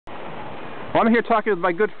Well, I'm here talking with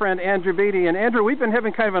my good friend Andrew Beattie. And Andrew, we've been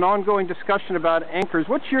having kind of an ongoing discussion about anchors.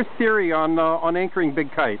 What's your theory on anchoring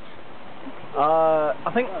big kites?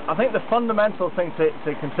 I think the fundamental thing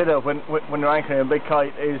to consider when you're anchoring a big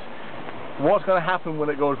kite is what's going to happen when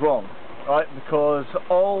it goes wrong, right? Because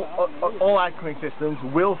all anchoring systems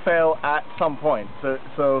will fail at some point.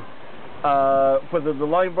 So whether the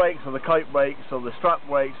line breaks or the kite breaks or the strap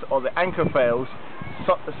breaks or the anchor fails,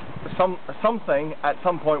 something at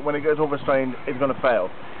some point when it gets overstrained is going to fail.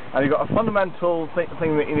 And you've got a fundamental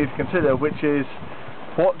thing that you need to consider, which is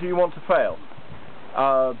what do you want to fail?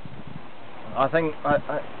 I think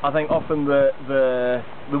often the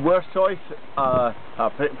worst choice,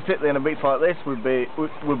 particularly in a beach like this, would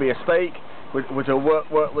be a stake, which will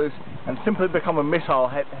work loose and simply become a missile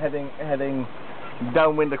heading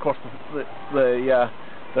downwind across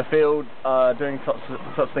the field, doing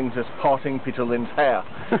such things as parting Peter Lynn's hair.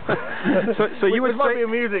 so you would might be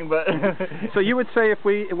amusing, but so you would say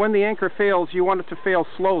when the anchor fails, you want it to fail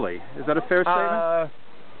slowly. Is that a fair statement?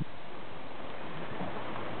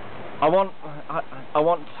 I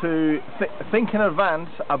want to think in advance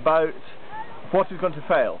about what is going to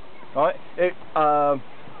fail, right?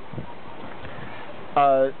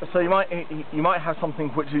 So you might have something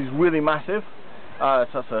which is really massive,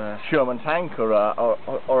 such as a Sherman tank or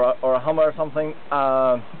a Hummer or something,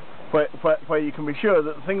 where you can be sure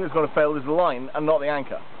that the thing that's going to fail is the line and not the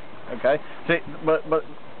anchor. Okay, so, but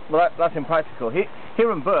that's impractical.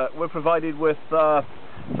 Here in Burt, we're provided with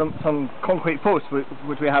some concrete posts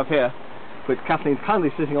which we have here, which Kathleen's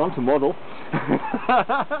kindly sitting on to model.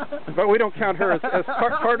 But we don't count her as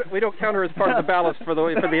part of the ballast for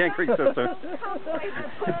the anchoring system.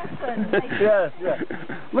 Yes.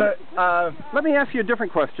 Let me ask you a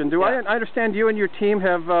different question. I understand you and your team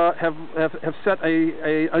have set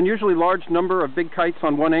a unusually large number of big kites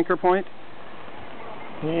on one anchor point?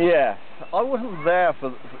 Yes, I wasn't there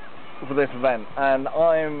for this event, and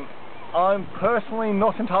I'm personally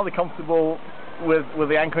not entirely comfortable with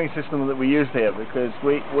the anchoring system that we used here, because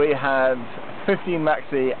we had 15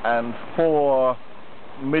 maxi and 4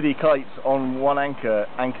 midi kites on one anchor,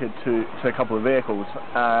 anchored to a couple of vehicles,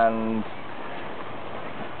 and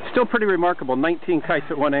still pretty remarkable. 19 kites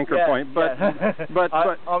at one anchor point, but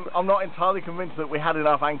I'm not entirely convinced that we had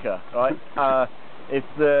enough anchor, right? If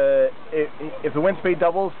the wind speed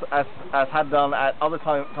doubles, as had done at other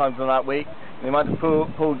times in that week, the amount of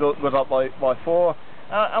pull goes up by 4,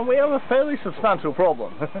 and we have a fairly substantial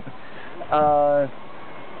problem. Well,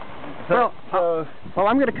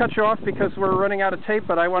 I'm going to cut you off because we're running out of tape,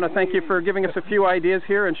 but I want to thank you for giving us a few ideas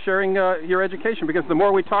here and sharing your education, because the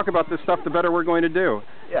more we talk about this stuff, the better we're going to do.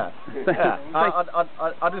 Yeah.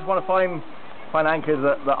 I just want to find anchors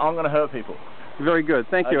that aren't going to hurt people. Very good.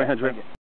 Thank you, Andrew. Thank you.